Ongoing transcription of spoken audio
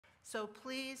So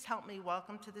please help me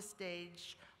welcome to the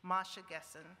stage Masha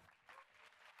Gessen.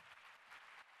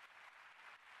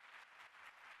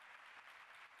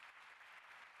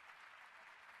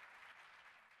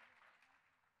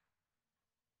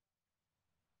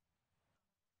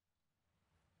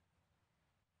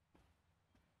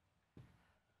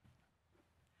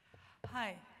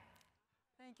 Hi.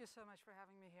 Thank you so much for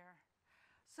having me here.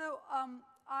 So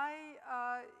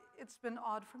it's been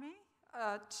odd for me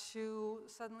to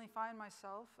suddenly find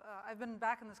myself. I've been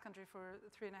back in this country for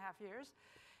 3.5 years.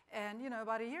 And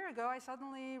about a year ago, I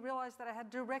suddenly realized that I had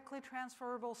directly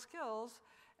transferable skills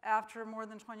after more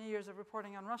than 20 years of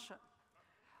reporting on Russia,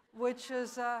 which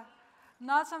is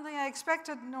not something I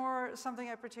expected nor something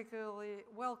I particularly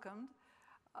welcomed.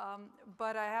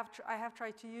 But I have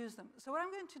tried to use them. So what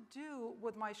I'm going to do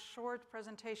with my short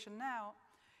presentation now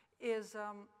is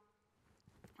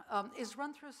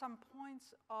run through some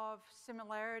points of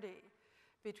similarity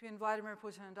between Vladimir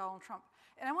Putin and Donald Trump.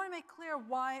 And I want to make clear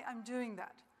why I'm doing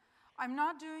that. I'm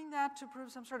not doing that to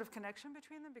prove some sort of connection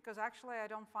between them, because actually I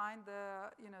don't find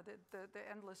the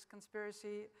endless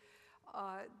conspiracy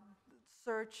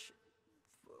search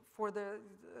for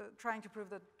trying to prove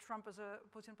that Trump is a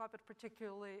Putin puppet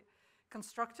particularly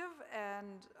constructive,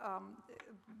 and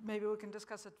maybe we can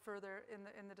discuss it further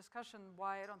in the discussion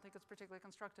why I don't think it's particularly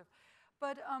constructive.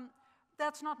 But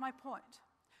that's not my point.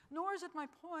 Nor is it my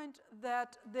point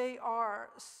that they are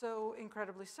so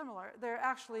incredibly similar. They're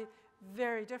actually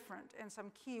very different in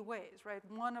some key ways, right?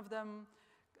 One of them,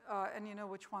 and you know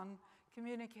which one,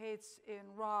 communicates in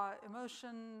raw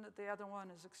emotion. The other one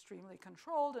is extremely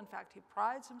controlled. In fact, he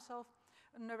prides himself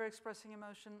in never expressing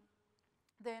emotion.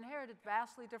 They inherited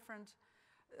vastly different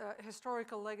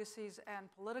historical legacies and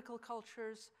political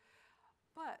cultures.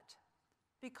 But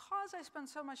because I spent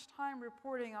so much time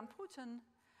reporting on Putin,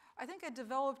 I think I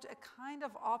developed a kind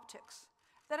of optics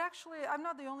that actually, I'm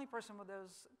not the only person with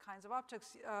those kinds of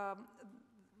optics.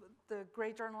 The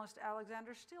great journalist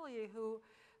Alexander Stiliy, who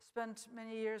spent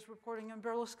many years reporting on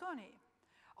Berlusconi,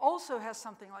 also has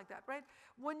something like that, right?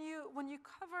 When you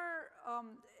cover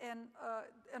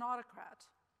an autocrat,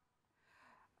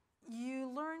 you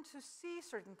learn to see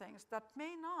certain things that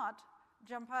may not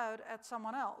jump out at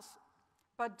someone else,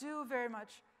 but do very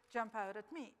much jump out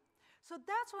at me. So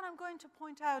that's what I'm going to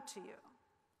point out to you.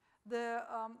 The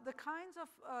kinds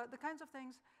of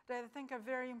things that I think are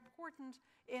very important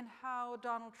in how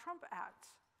Donald Trump acts,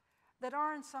 that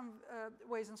are in some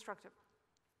ways instructive.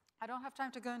 I don't have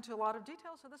time to go into a lot of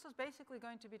detail, so this is basically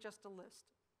going to be just a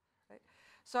list. Right?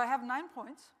 So I have 9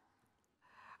 points.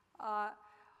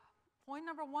 Point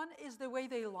number 1 is the way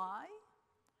they lie,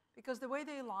 because the way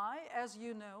they lie, as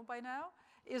you know by now,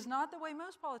 is not the way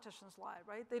most politicians lie,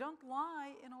 right? They don't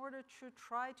lie in order to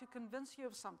try to convince you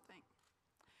of something.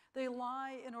 They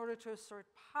lie in order to assert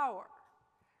power.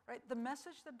 Right? The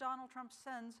message that Donald Trump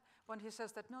sends when he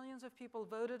says that millions of people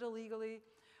voted illegally,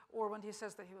 or when he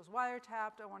says that he was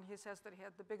wiretapped, or when he says that he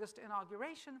had the biggest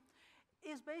inauguration,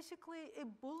 is basically a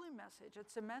bully message.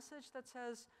 It's a message that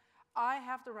says, I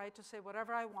have the right to say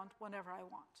whatever I want, whenever I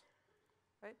want.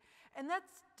 Right? And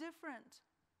that's different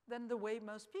than the way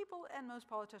most people and most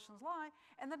politicians lie,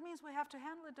 and that means we have to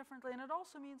handle it differently, and it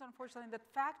also means, unfortunately, that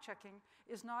fact-checking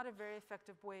is not a very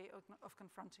effective way of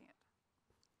confronting it.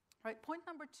 Right. Point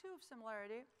number 2 of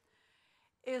similarity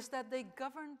is that they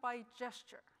govern by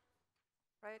gesture.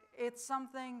 Right? It's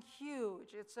something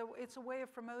huge. It's a way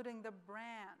of promoting the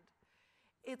brand.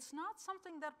 It's not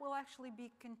something that will actually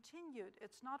be continued.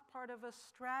 It's not part of a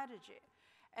strategy.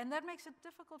 And that makes it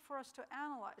difficult for us to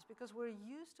analyze, because we're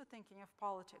used to thinking of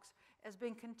politics as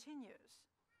being continuous.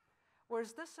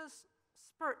 Whereas this is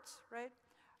spurts, right?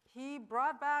 He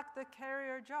brought back the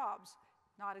carrier jobs.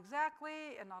 Not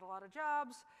exactly, and not a lot of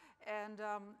jobs, and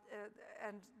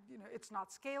it's not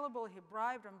scalable. He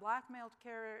bribed and blackmailed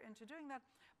Carrier into doing that,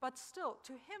 but still,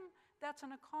 to him, that's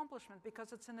an accomplishment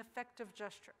because it's an effective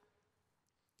gesture.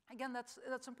 Again,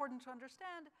 that's important to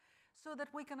understand, so that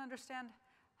we can understand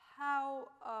how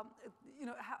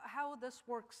this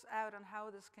works out and how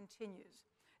this continues.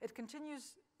 It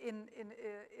continues in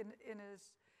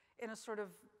a sort of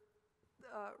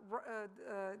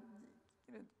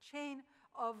chain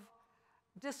of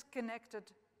disconnected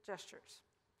gestures.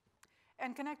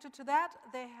 And connected to that,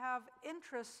 they have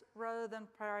interests rather than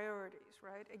priorities,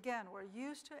 right? Again, we're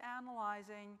used to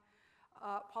analyzing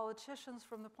politicians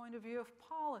from the point of view of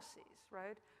policies,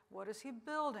 right? What is he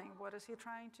building? What is he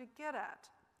trying to get at?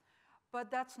 But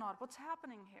that's not what's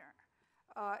happening here.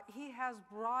 He has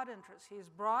broad interests. He's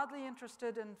broadly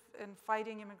interested in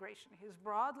fighting immigration. He's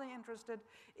broadly interested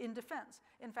in defense.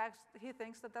 In fact, he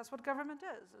thinks that that's what government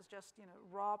is just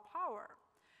raw power.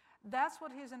 That's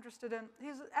what he's interested in.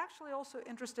 He's actually also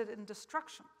interested in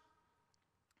destruction,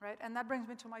 right? And that brings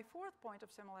me to my fourth point of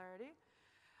similarity,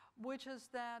 which is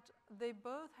that they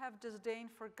both have disdain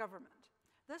for government.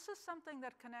 This is something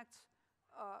that connects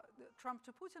Trump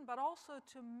to Putin, but also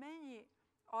to many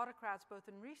autocrats, both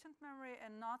in recent memory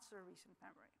and not so recent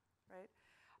memory, right?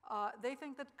 They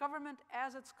think that government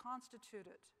as it's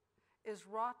constituted is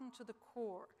rotten to the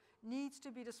core, needs to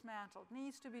be dismantled,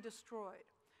 needs to be destroyed.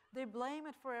 They blame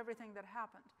it for everything that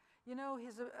happened. You know,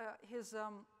 his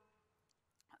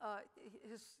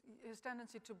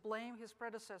tendency to blame his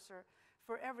predecessor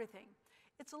for everything.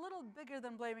 It's a little bigger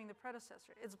than blaming the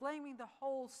predecessor. It's blaming the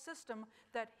whole system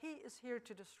that he is here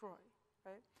to destroy,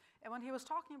 right? And when he was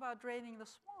talking about draining the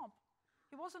swamp,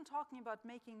 he wasn't talking about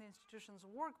making the institutions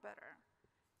work better.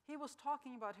 He was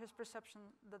talking about his perception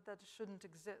that that shouldn't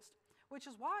exist, which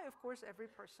is why, of course, every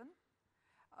person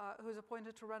who's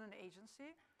appointed to run an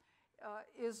agency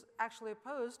is actually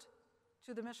opposed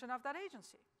to the mission of that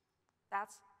agency.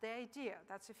 That's the idea.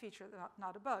 That's a feature,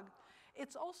 not a bug.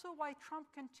 It's also why Trump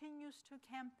continues to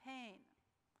campaign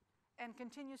and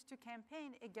continues to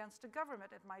campaign against the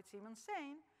government. It might seem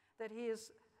insane that he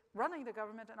is running the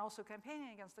government and also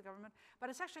campaigning against the government, but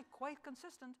it's actually quite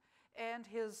consistent. And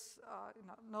his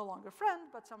no longer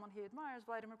friend, but someone he admires,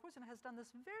 Vladimir Putin, has done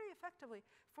this very effectively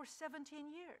for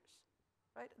 17 years,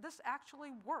 right? This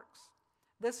actually works.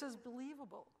 This is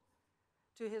believable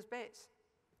to his base.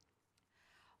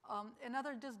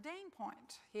 Another disdain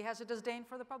point. He has a disdain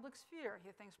for the public sphere.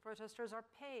 He thinks protesters are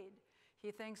paid.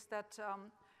 He thinks that,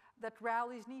 that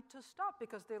rallies need to stop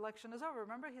because the election is over.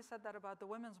 Remember, he said that about the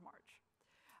Women's March.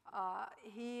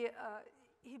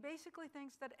 He basically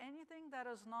thinks that anything that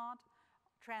is not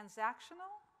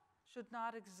transactional should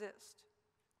not exist.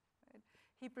 Right?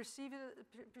 He perceives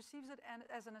it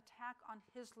as an attack on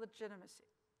his legitimacy.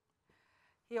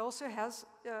 He also has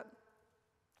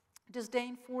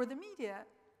disdain for the media,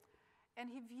 and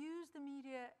he views the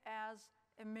media as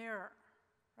a mirror.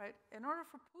 Right? In order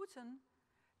for Putin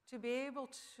to be able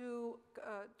to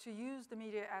use the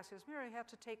media as his mirror, he had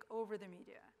to take over the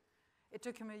media. It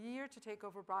took him a year to take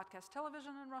over broadcast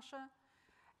television in Russia,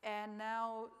 and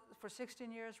now for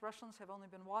 16 years, Russians have only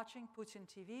been watching Putin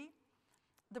TV.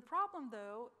 The problem,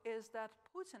 though, is that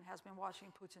Putin has been watching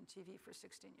Putin TV for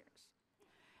 16 years.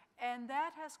 And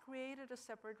that has created a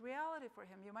separate reality for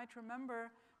him. You might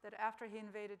remember that after he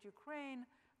invaded Ukraine,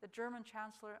 the German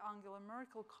Chancellor Angela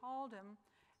Merkel called him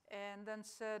and then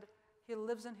said he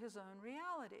lives in his own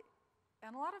reality.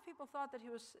 And a lot of people thought that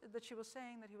she was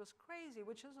saying that he was crazy,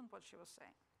 which isn't what she was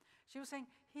saying. She was saying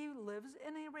he lives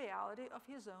in a reality of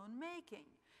his own making,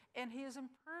 and he is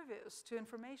impervious to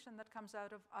information that comes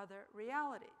out of other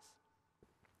realities.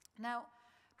 Now,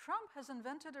 Trump has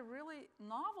invented a really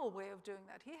novel way of doing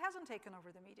that. He hasn't taken over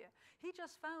the media. He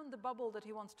just found the bubble that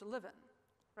he wants to live in,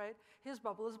 right? His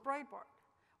bubble is Breitbart.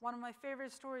 One of my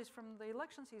favorite stories from the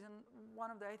election season, one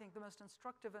of the, I think, the most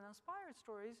instructive and inspired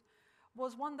stories,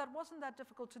 was one that wasn't that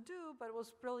difficult to do, but it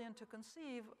was brilliant to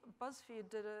conceive. BuzzFeed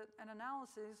did an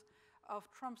analysis of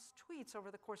Trump's tweets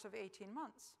over the course of 18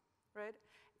 months, right?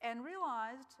 And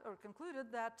realized or concluded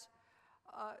that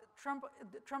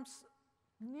Trump's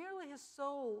nearly his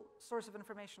sole source of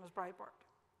information was Breitbart,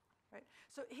 right?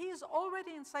 So he's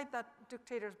already inside that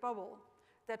dictator's bubble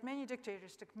that many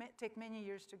dictators take many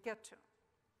years to get to.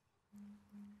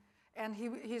 And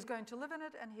he's going to live in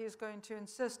it, and he's going to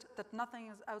insist that nothing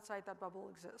is outside that bubble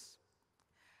exists.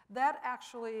 That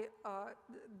actually,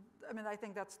 I mean, I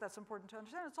think that's important to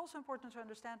understand. It's also important to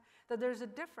understand that there's a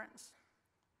difference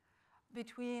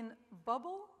between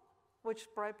bubble, which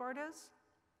Breitbart is,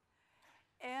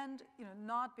 and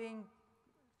not being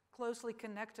closely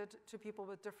connected to people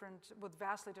with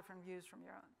vastly different views from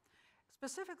your own.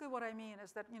 Specifically, what I mean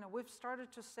is that we've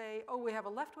started to say, oh, we have a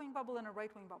left-wing bubble and a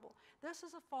right-wing bubble. This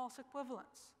is a false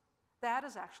equivalence. That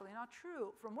is actually not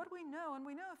true. From what we know, and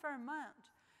we know a fair amount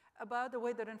about the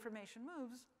way that information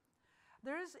moves,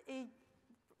 there is a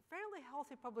fairly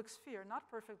healthy public sphere, not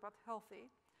perfect but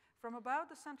healthy, from about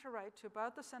the center-right to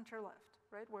about the center-left,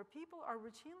 right, where people are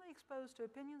routinely exposed to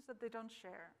opinions that they don't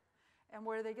share and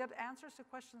where they get answers to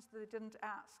questions that they didn't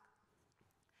ask.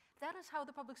 That is how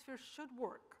the public sphere should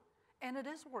work. And it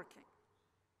is working,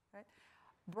 right?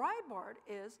 Breitbart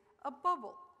is a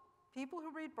bubble. People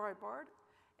who read Breitbart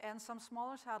and some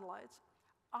smaller satellites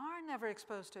are never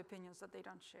exposed to opinions that they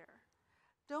don't share,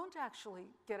 don't actually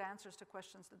get answers to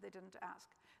questions that they didn't ask.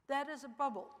 That is a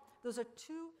bubble. Those are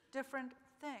two different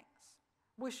things.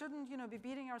 We shouldn't, be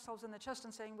beating ourselves in the chest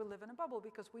and saying we live in a bubble,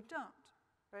 because we don't,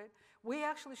 right? We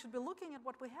actually should be looking at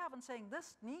what we have and saying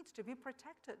this needs to be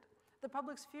protected. The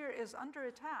public sphere is under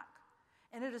attack.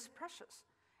 And it is precious.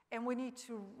 and we need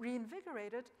to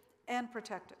reinvigorate it and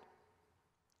protect it.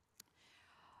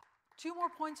 Two more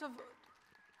points of,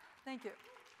 thank you.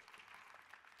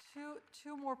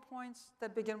 Two more points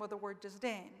that begin with the word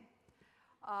disdain.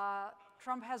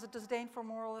 Trump has a disdain for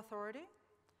moral authority,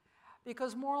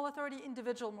 because moral authority,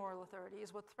 individual moral authority,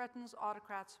 is what threatens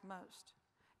autocrats most.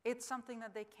 It's something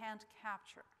that they can't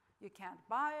capture. You can't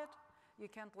buy it. You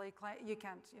can't lay claim. You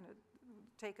can't,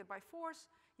 take it by force.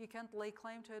 You can't lay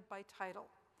claim to it by title.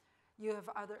 You have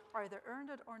either earned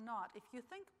it or not. If you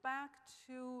think back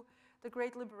to the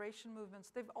great liberation movements,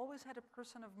 they've always had a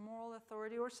person of moral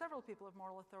authority, or several people of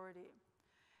moral authority,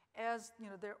 as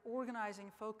their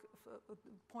organizing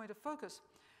point of focus.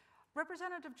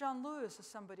 Representative John Lewis is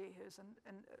somebody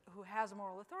who has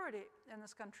moral authority in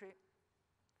this country.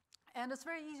 And it's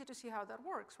very easy to see how that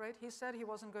works, right? He said he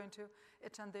wasn't going to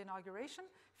attend the inauguration.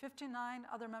 59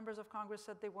 other members of Congress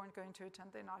said they weren't going to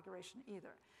attend the inauguration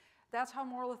either. That's how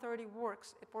moral authority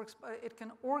works. It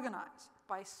can organize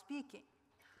by speaking,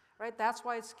 right? That's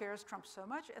why it scares Trump so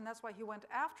much, and that's why he went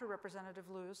after Representative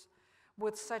Lewis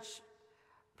with such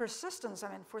persistence.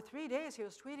 I mean, for 3 days he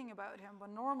was tweeting about him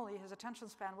when normally his attention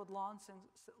span would long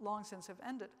since have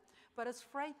ended. But it's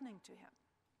frightening to him.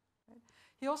 Right?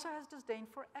 He also has disdain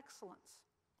for excellence.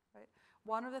 Right?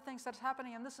 One of the things that's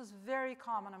happening, and this is very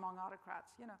common among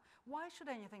autocrats, why should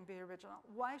anything be original?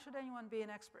 Why should anyone be an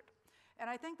expert? And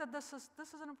I think that this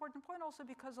is an important point also,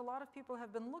 because a lot of people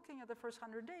have been looking at the first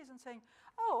 100 days and saying,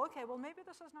 oh, okay, well, maybe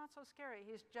this is not so scary.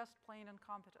 He's just plain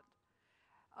incompetent.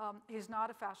 He's not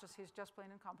a fascist. He's just plain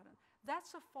incompetent.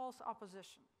 That's a false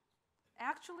opposition.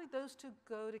 Actually, those two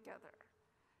go together.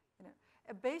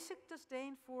 A basic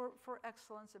disdain for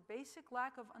excellence, a basic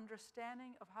lack of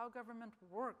understanding of how government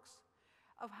works,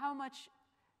 of how much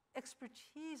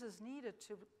expertise is needed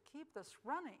to keep this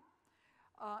running,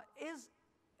 is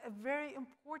a very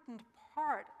important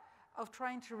part of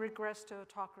trying to regress to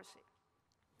autocracy.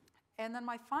 And then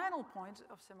my final point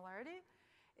of similarity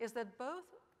is that both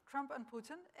Trump and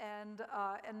Putin and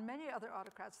many other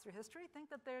autocrats through history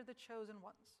think that they're the chosen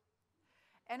ones.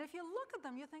 And if you look at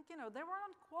them, you think, they were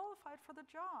unqualified for the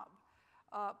job.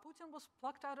 Putin was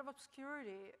plucked out of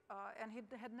obscurity, and he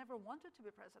had never wanted to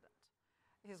be president.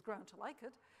 He's grown to like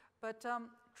it. But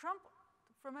Trump,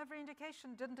 from every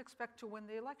indication, didn't expect to win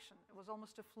the election. It was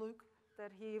almost a fluke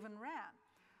that he even ran.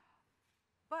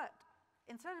 But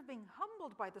instead of being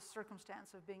humbled by the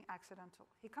circumstance of being accidental,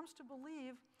 he comes to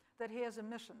believe that he has a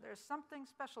mission. There's something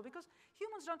special, because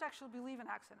humans don't actually believe in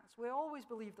accidents. We always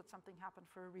believe that something happened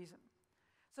for a reason.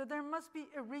 So there must be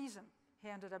a reason he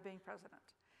ended up being president.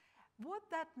 What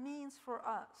that means for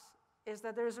us is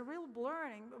that there's a real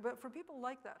blurring, but for people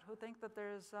like that who think that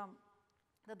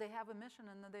that they have a mission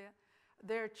and that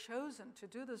they're chosen to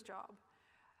do this job,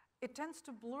 it tends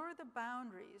to blur the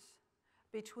boundaries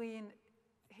between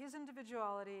his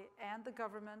individuality and the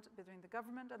government, between the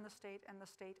government and the state and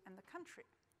the country.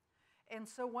 And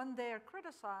so when they are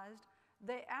criticized,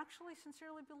 they actually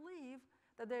sincerely believe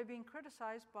that they're being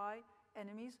criticized by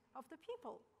enemies of the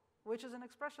people, which is an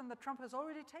expression that Trump has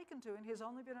already taken to, and he's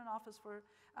only been in office for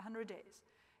 100 days.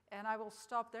 And I will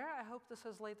stop there. I hope this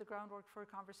has laid the groundwork for a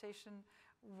conversation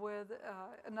with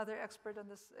another expert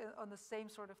on the same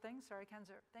sort of thing, Sarah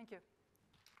Kendzior. Thank you.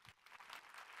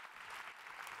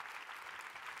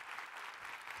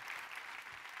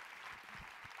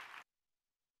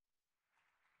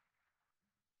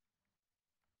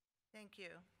 Thank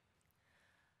you.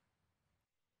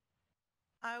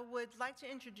 I would like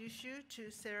to introduce you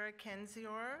to Sarah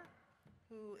Kendzior,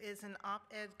 who is an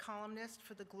op-ed columnist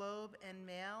for the Globe and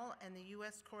Mail and the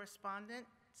U.S. correspondent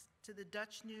to the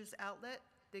Dutch news outlet,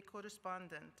 De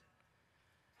Correspondent.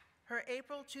 Her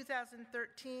April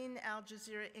 2013 Al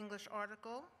Jazeera English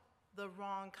article, The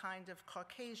Wrong Kind of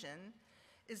Caucasian,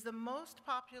 is the most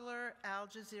popular Al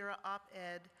Jazeera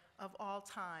op-ed of all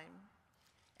time.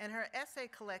 And her essay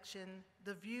collection,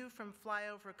 The View from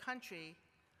Flyover Country,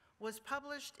 was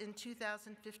published in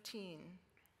 2015.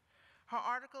 Her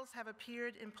articles have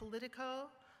appeared in Politico,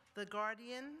 The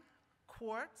Guardian,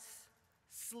 Quartz,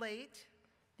 Slate,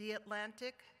 The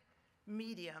Atlantic,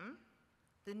 Medium,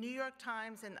 The New York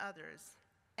Times, and others.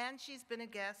 And she's been a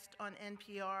guest on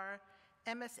NPR,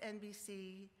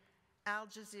 MSNBC, Al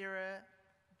Jazeera,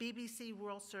 BBC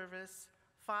World Service,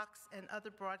 Fox, and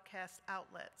other broadcast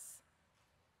outlets.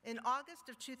 In August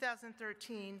of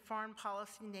 2013, Foreign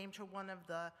Policy named her one of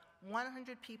the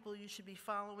 100 people you should be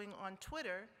following on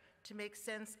Twitter to make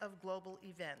sense of global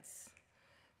events.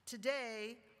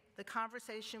 Today, the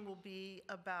conversation will be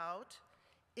about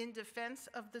In Defense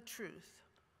of the Truth.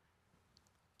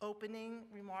 Opening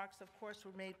remarks, of course,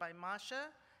 were made by Masha,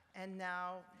 And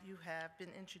now you have been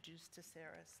introduced to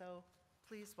Sarah, so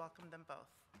please welcome them both.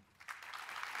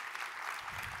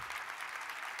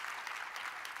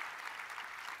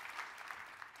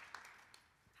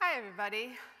 Hi,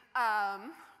 everybody.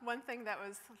 One thing that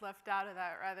was left out of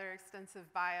that rather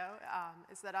extensive bio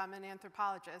is that I'm an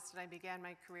anthropologist, and I began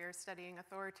my career studying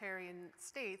authoritarian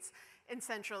states in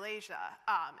Central Asia.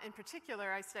 In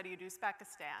particular, I studied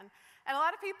Uzbekistan. And a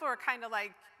lot of people are kind of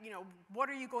like, what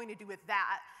are you going to do with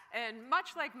that? And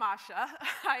much like Masha,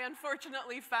 I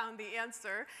unfortunately found the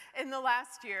answer in the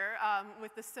last year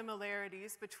with the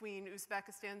similarities between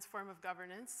Uzbekistan's form of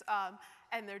governance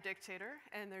and their dictator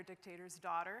and their dictator's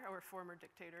daughter, or former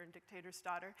dictator and dictator's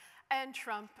daughter, and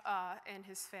Trump and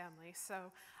his family.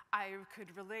 So I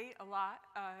could relate a lot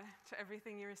to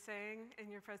everything you were saying in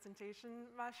your presentation,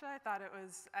 Masha. I thought it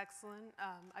was excellent.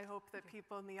 I hope that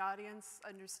people in the audience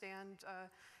understand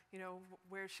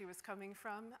where she was coming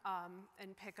from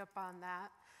and pick up on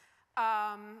that.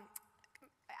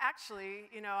 Actually,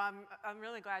 I'm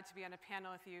really glad to be on a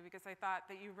panel with you because I thought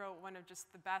that you wrote one of just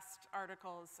the best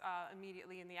articles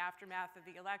immediately in the aftermath of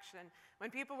the election when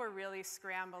people were really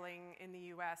scrambling in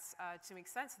the US to make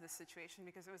sense of this situation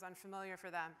because it was unfamiliar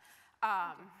for them.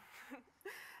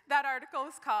 That article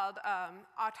is called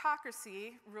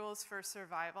Autocracy, Rules for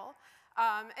Survival.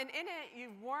 And in it,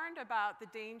 you warned about the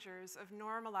dangers of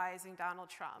normalizing Donald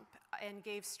Trump and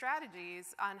gave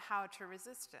strategies on how to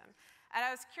resist him. And I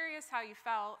was curious how you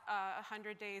felt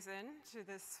 100 days into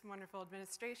this wonderful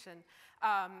administration.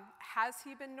 Has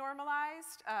he been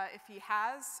normalized? If he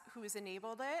has, who's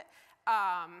enabled it?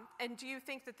 And do you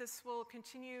think that this will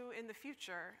continue in the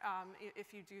future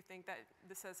if you do think that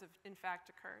this has in fact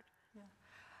occurred? Yeah.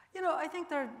 I think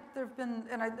there have been,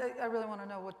 and I really want to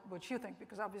know what you think,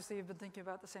 because obviously you've been thinking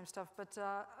about the same stuff, but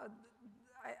I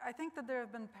think that there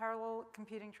have been parallel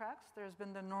competing tracks. There's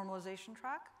been the normalization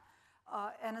track,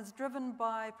 and it's driven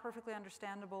by perfectly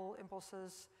understandable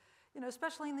impulses,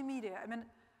 especially in the media. I mean,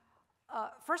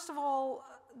 first of all,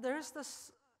 there's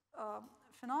this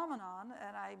phenomenon,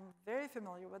 and I'm very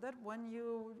familiar with it, when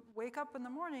you wake up in the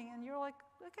morning and you're like,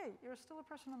 okay, you're still a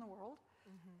person in the world,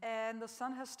 and the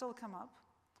sun has still come up.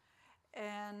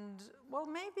 And, well,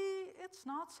 maybe it's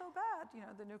not so bad.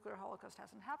 The nuclear holocaust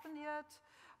hasn't happened yet.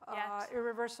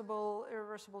 Irreversible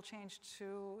change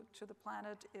to the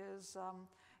planet is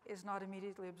not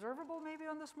immediately observable maybe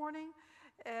on this morning.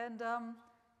 And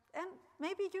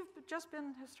maybe you've just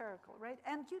been hysterical, right?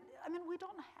 And, we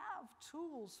don't have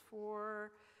tools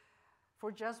for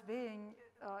just being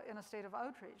in a state of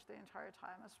outrage the entire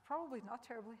time. It's probably not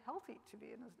terribly healthy to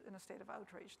be in a state of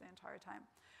outrage the entire time.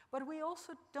 But we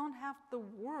also don't have the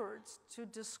words to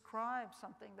describe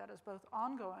something that is both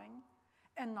ongoing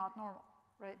and not normal,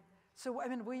 right? So,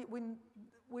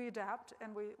 we adapt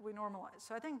and we normalize.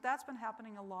 So I think that's been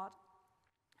happening a lot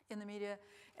in the media.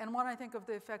 And one I think of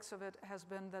the effects of it has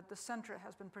been that the center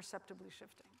has been perceptibly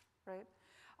shifting, right?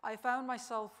 I found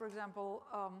myself, for example,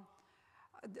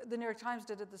 the New York Times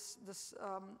did this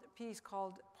piece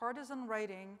called Partisan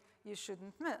Writing You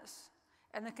Shouldn't Miss.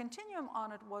 And the continuum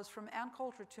on it was from Ann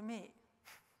Coulter to me.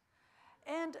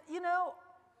 And,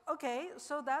 okay,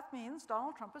 so that means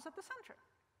Donald Trump is at the center,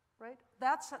 right?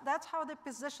 That's how they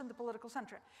position the political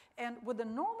center. And with a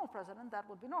normal president, that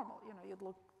would be normal. You'd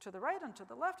look to the right and to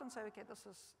the left and say, okay, this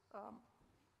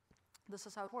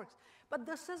is how it works. But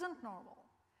this isn't normal.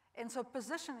 And so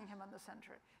positioning him in the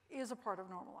center is a part of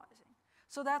normalizing.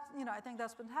 So that's, I think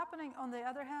that's been happening. On the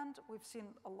other hand, we've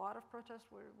seen a lot of protests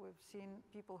where we've seen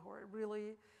people who are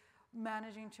really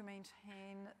managing to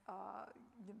maintain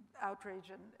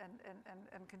outrage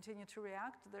and continue to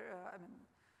react.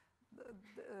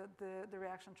 The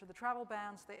reaction to the travel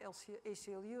bans, the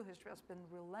ACLU has just been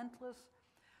relentless.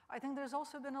 I think there's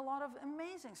also been a lot of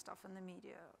amazing stuff in the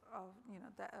media of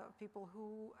people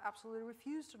who absolutely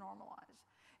refuse to normalize,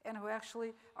 and who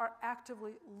actually are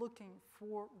actively looking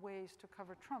for ways to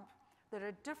cover Trump that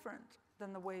are different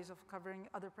than the ways of covering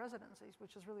other presidencies,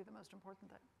 which is really the most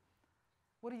important thing.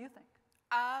 What do you think?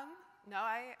 No,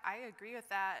 I agree with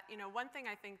that. One thing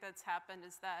I think that's happened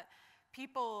is that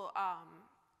people,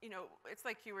 it's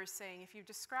like you were saying, if you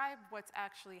describe what's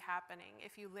actually happening,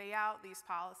 if you lay out these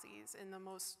policies in the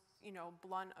most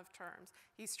blunt of terms.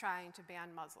 He's trying to ban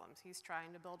Muslims. He's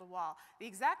trying to build a wall. The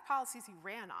exact policies he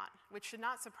ran on, which should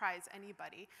not surprise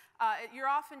anybody, you're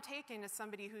often taken as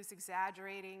somebody who's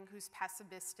exaggerating, who's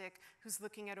pessimistic, who's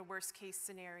looking at a worst case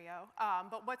scenario.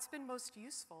 But what's been most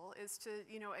useful is to,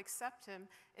 accept him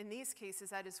in these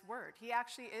cases at his word. He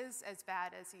actually is as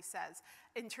bad as he says.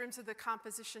 In terms of the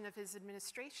composition of his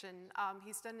administration,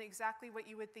 he's done exactly what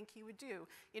you would think he would do.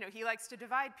 He likes to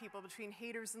divide people between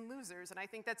haters and losers, and I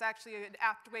think that's actually an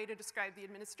apt way to describe the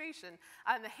administration.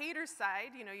 On the hater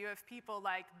side, you know, you have people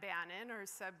like Bannon or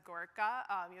Seb Gorka.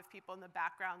 You have people in the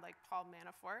background like Paul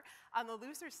Manafort. On the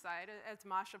loser side, as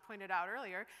Masha pointed out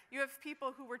earlier, you have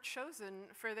people who were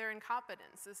chosen for their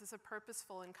incompetence. This is a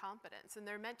purposeful incompetence, and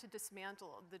they're meant to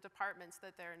dismantle the departments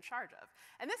that they're in charge of.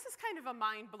 And this is kind of a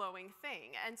mind-blowing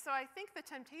thing. And so I think the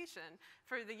temptation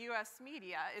for the US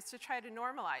media is to try to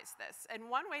normalize this. And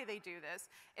one way they do this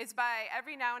is by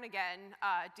every now and again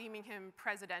deeming him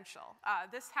presidential.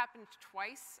 This happened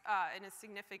twice in a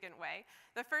significant way.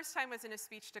 The first time was in a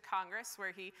speech to Congress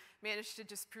where he managed to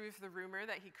disprove the rumor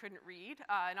that he couldn't read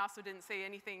and also didn't say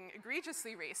anything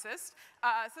egregiously racist.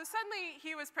 So suddenly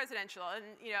he was presidential, and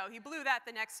you know, he blew that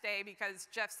the next day because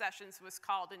Jeff Sessions was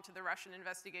called into the Russian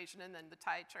investigation, and then the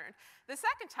tide turned. The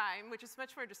second time, which is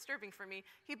much more disturbing for me,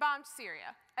 he bombed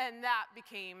Syria, and that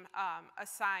became a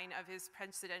sign of his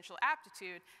presidential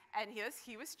aptitude, and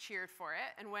he was cheered for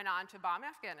it and went on to bomb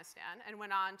Afghanistan and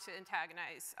went on to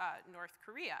antagonize North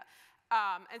Korea.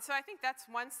 And so I think that's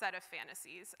one set of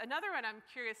fantasies. Another one I'm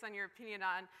curious on your opinion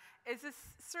on is this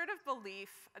sort of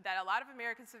belief that a lot of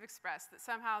Americans have expressed that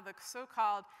somehow the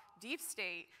so-called deep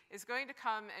state is going to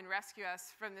come and rescue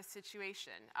us from this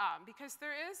situation. Because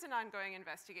there is an ongoing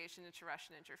investigation into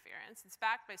Russian interference. It's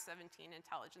backed by 17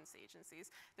 intelligence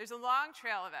agencies. There's a long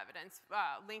trail of evidence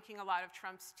linking a lot of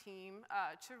Trump's team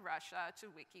to Russia,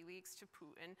 to WikiLeaks, to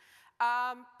Putin.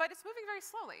 But it's moving very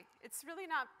slowly. It's really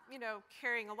not, you know,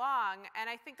 carrying along. And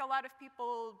I think a lot of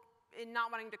people, in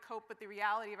not wanting to cope with the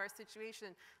reality of our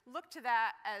situation, look to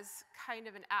that as kind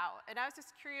of an out. And I was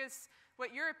just curious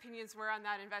what your opinions were on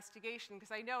that investigation,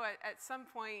 because I know at some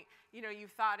point, you know, you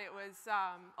thought it was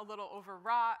a little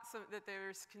overwrought, so that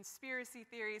there's conspiracy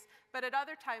theories. But at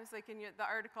other times, like in the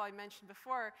article I mentioned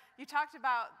before, you talked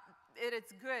about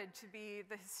it's good to be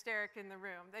the hysteric in the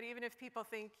room, that even if people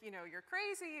think, you know, you're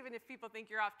crazy, even if people think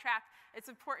you're off track, it's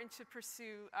important to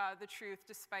pursue the truth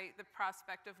despite the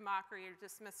prospect of mockery or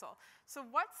dismissal. So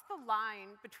what's the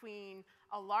line between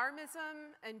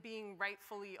alarmism and being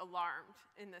rightfully alarmed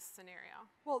in this scenario?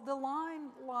 Well, the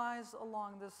line lies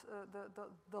along this,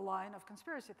 the line of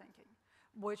conspiracy thinking,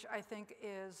 which I think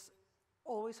is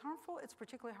always harmful. It's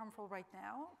particularly harmful right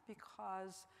now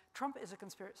because Trump is a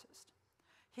conspiracist.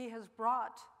 He has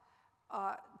brought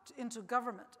into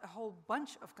government a whole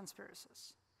bunch of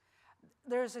conspiracists.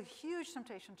 There's a huge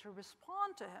temptation to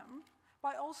respond to him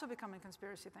by also becoming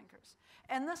conspiracy thinkers.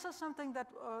 And this is something that,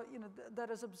 you know,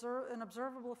 that is an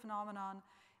observable phenomenon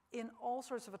in all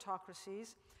sorts of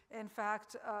autocracies. In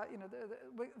fact, you know,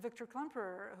 Victor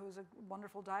Klemperer, who's a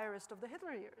wonderful diarist of the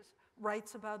Hitler years,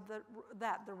 writes about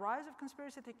the rise of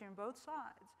conspiracy thinking on both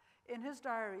sides in his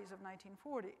diaries of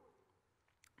 1940.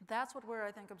 That's what we're,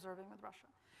 I think, observing with Russia.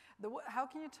 How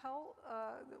can you tell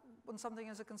when something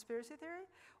is a conspiracy theory?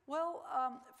 Well,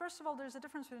 first of all, there's a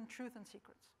difference between truth and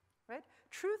secrets, right?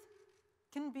 Truth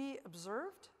can be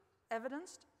observed,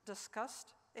 evidenced,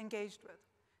 discussed, engaged with.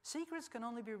 Secrets can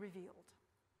only be revealed.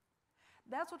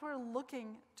 That's what we're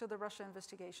looking to the Russia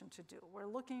investigation to do. We're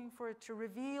looking for it to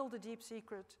reveal the deep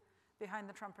secret behind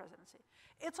the Trump presidency.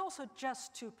 It's also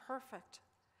just too perfect.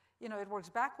 You know, it works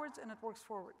backwards and it works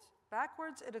forwards.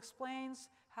 Backwards, it explains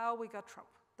how we got Trump.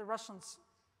 The Russians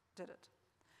did it.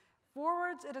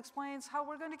 Forwards, it explains how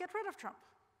we're going to get rid of Trump,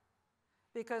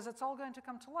 because it's all going to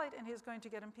come to light and he's going to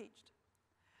get impeached.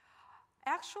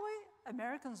 Actually,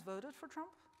 Americans voted for Trump.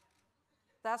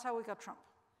 That's how we got Trump,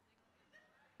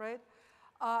 right?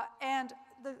 And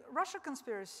the Russia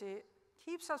conspiracy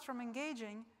keeps us from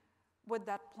engaging with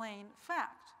that plain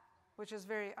fact, which is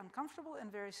very uncomfortable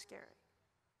and very scary,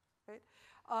 right?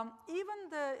 Even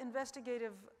the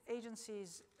investigative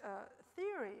agency's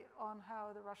theory on how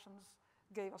the Russians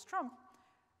gave us Trump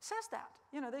says that.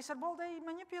 You know, they said, well, they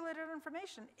manipulated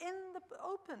information in the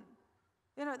open.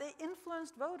 You know, they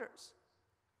influenced voters.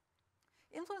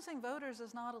 Influencing voters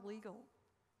is not illegal,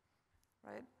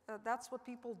 right? That's what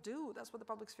people do. That's what the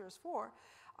public sphere is for.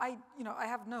 I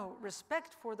have no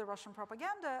respect for the Russian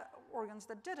propaganda organs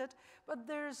that did it, but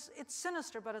it's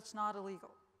sinister, but it's not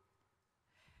illegal.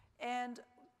 And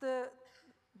the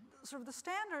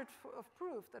standard of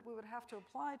proof that we would have to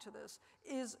apply to this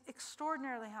is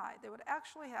extraordinarily high.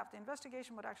 The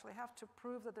investigation would actually have to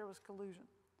prove that there was collusion.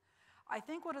 I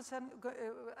think what it's,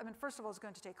 first of all, it's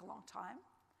going to take a long time.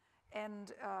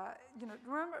 And, you know,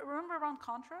 remember around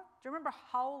Contra? Do you remember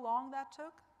how long that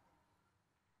took?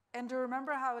 And do you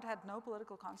remember how it had no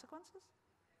political consequences?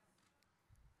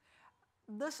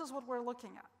 This is what we're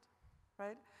looking at,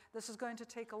 right? This is going to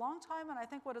take a long time, and I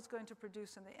think what it's going to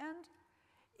produce in the end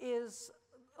is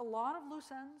a lot of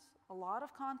loose ends, a lot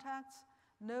of contacts,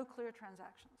 no clear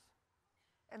transactions.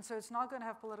 And so it's not going to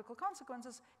have political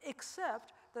consequences,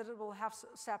 except that it will have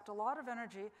sapped a lot of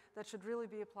energy that should really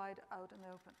be applied out in the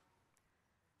open.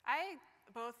 I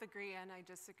both agree and I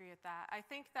disagree with that. I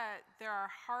think that there are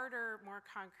harder, more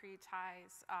concrete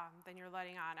ties than you're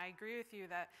letting on. I agree with you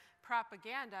that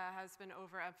propaganda has been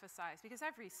overemphasized because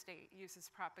every state uses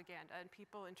propaganda and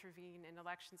people intervene in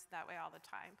elections that way all the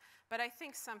time. But I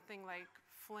think something like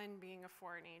Flynn being a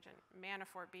foreign agent,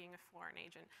 Manafort being a foreign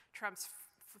agent, Trump's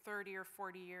 30 or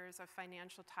 40 years of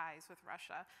financial ties with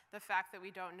Russia, the fact that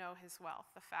we don't know his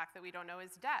wealth, the fact that we don't know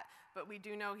his debt, but we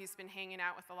do know he's been hanging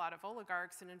out with a lot of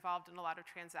oligarchs and involved in a lot of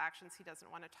transactions he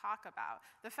doesn't want to talk about.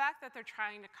 The fact that they're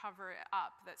trying to cover it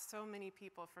up, that so many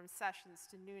people from Sessions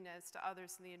to Nunes to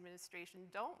others in the administration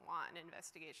don't want an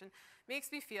investigation,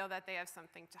 makes me feel that they have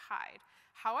something to hide.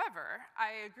 However,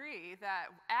 I agree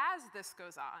that as this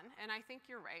goes on, and I think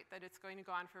you're right that it's going to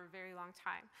go on for a very long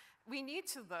time, we need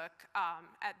to look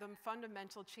at the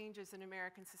fundamental changes in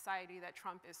American society that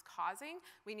Trump is causing.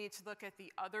 We need to look at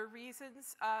the other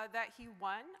reasons that he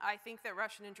won. I think that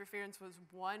Russian interference was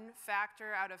one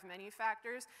factor out of many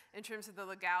factors. In terms of the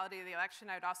legality of the election,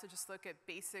 I would also just look at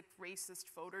basic racist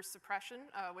voter suppression,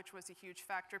 which was a huge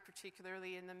factor,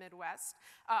 particularly in the Midwest.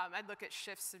 I'd look at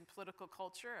shifts in political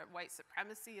culture, at white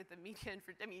supremacy, at the media.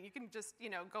 I mean, you can just,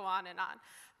 go on and on.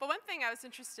 But one thing I was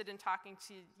interested in talking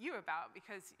to you about,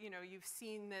 because, you've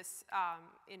seen this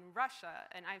in Russia,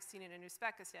 and I've seen it in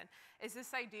Uzbekistan, is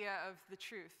this idea of the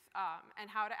truth and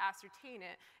how to ascertain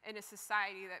it in a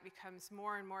society that becomes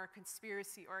more and more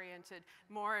conspiracy-oriented,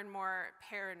 more and more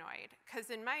paranoid.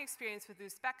 Because in my experience with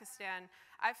Uzbekistan,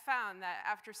 I've found that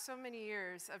after so many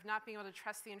years of not being able to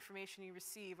trust the information you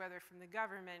receive, whether from the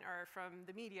government or from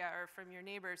the media or from your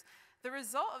neighbors, the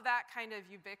result of that kind of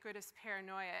ubiquitous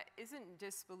paranoia isn't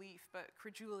disbelief, but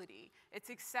credulity. It's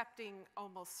accepting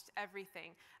almost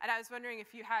everything. And I was wondering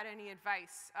if you had any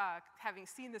advice, having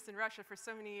seen this in Russia for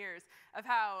so many years, of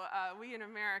how we in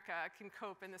America can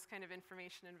cope in this kind of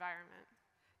information environment.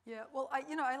 Yeah, well,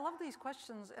 I love these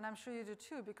questions, and I'm sure you do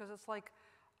too, because it's like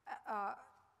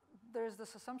there's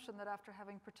this assumption that after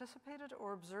having participated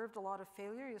or observed a lot of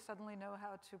failure, you suddenly know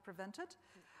how to prevent it.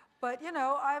 But,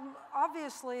 I'm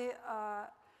obviously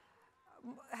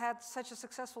had such a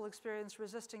successful experience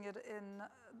resisting it in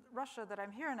Russia that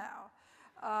I'm here now.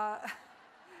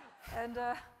 And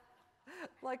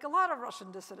like a lot of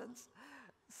Russian dissidents.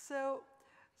 So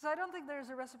I don't think there's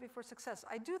a recipe for success.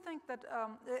 I do think that,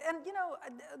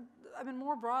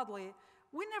 more broadly,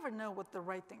 we never know what the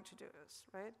right thing to do is,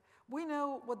 right? We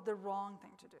know what the wrong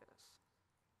thing to do is.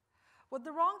 What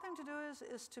the wrong thing to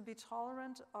do is to be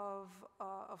tolerant of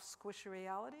squishy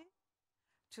reality,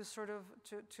 to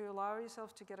to allow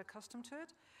yourself to get accustomed to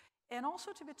it, and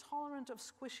also to be tolerant of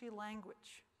squishy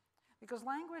language, because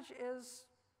language is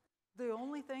the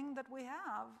only thing that we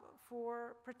have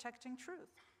for protecting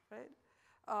truth, right?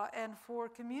 And for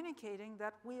communicating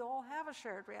that we all have a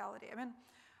shared reality. I mean,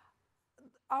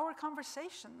 our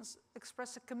conversations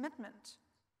express a commitment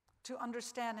to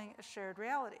understanding a shared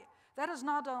reality. That is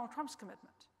not Donald Trump's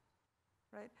commitment,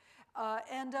 right?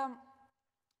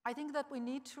 I think that we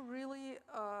need to really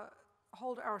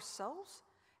hold ourselves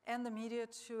and the media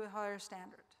to a higher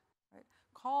standard, right?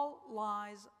 Call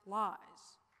lies lies,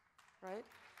 right?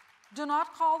 Do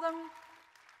not call them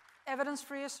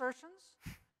evidence-free assertions.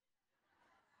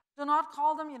 Do not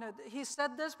call them, he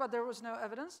said this, but there was no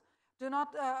evidence. Do not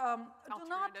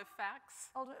alternative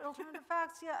facts. Alternative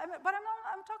facts, yeah. But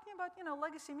I'm talking about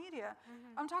legacy media.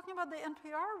 Mm-hmm. I'm talking about the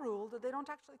NPR rule that they don't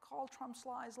actually call Trump's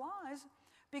lies lies,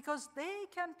 because they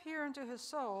can peer into his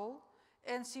soul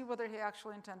and see whether he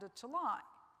actually intended to lie.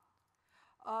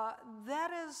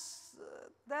 That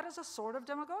is a sort of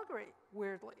demagoguery,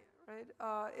 weirdly,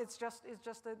 right? It's just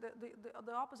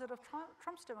the opposite of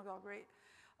Trump's demagoguery.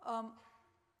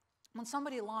 When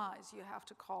somebody lies, you have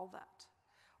to call that.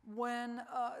 When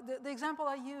the example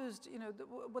I used,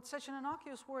 what's such an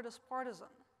innocuous word as partisan.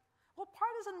 Well,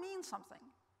 partisan means something.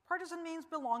 Partisan means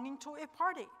belonging to a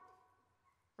party,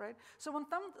 right? So when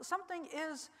something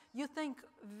is, you think,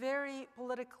 very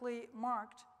politically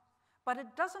marked, but it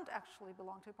doesn't actually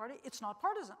belong to a party, it's not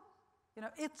partisan.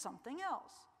 It's something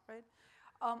else, right?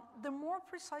 The more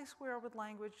precise we are with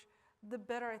language, the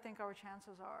better I think our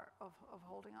chances are of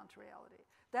holding on to reality.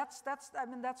 That's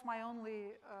my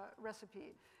only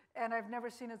recipe, and I've never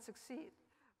seen it succeed.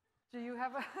 Do you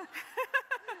have a?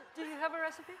 Do you have a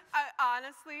recipe?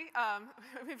 Honestly,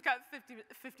 we've got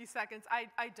 50 seconds.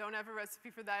 I don't have a recipe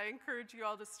for that. I encourage you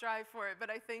all to strive for it. But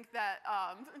I think that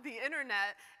the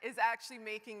internet is actually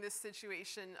making this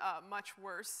situation much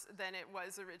worse than it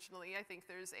was originally. I think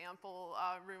there's ample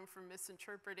room for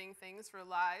misinterpreting things, for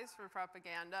lies, for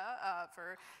propaganda,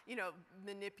 for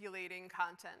manipulating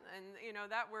content, and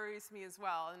that worries me as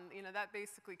well. And that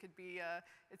basically could be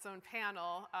its own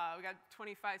panel. We got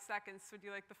 25 seconds. Would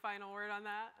you like the final word on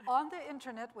that? On the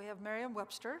internet, we have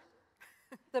Merriam-Webster,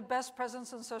 the best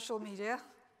presence in social media.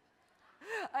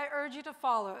 I urge you to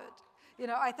follow it.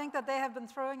 I think that they have been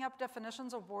throwing up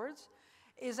definitions of words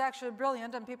is actually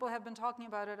brilliant, and people have been talking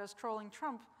about it as trolling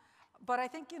Trump. But I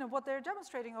think what they're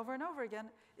demonstrating over and over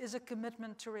again is a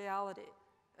commitment to reality,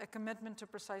 a commitment to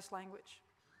precise language.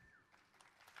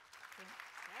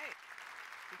 Great.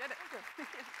 We did it.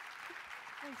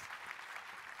 Thanks.